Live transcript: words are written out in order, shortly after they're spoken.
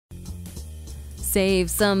Save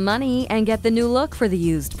some money and get the new look for the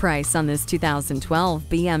used price on this 2012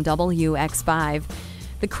 BMW X5.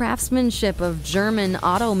 The craftsmanship of German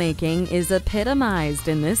automaking is epitomized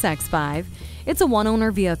in this X5. It's a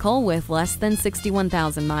one-owner vehicle with less than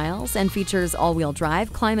 61,000 miles and features all-wheel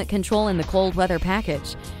drive, climate control, and the cold weather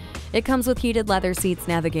package. It comes with heated leather seats,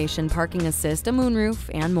 navigation, parking assist, a moonroof,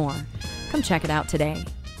 and more. Come check it out today.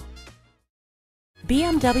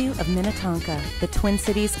 BMW of Minnetonka, the Twin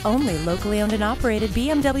Cities' only locally owned and operated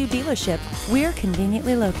BMW dealership. We're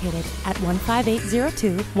conveniently located at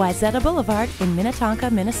 15802 Wayzata Boulevard in Minnetonka,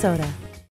 Minnesota.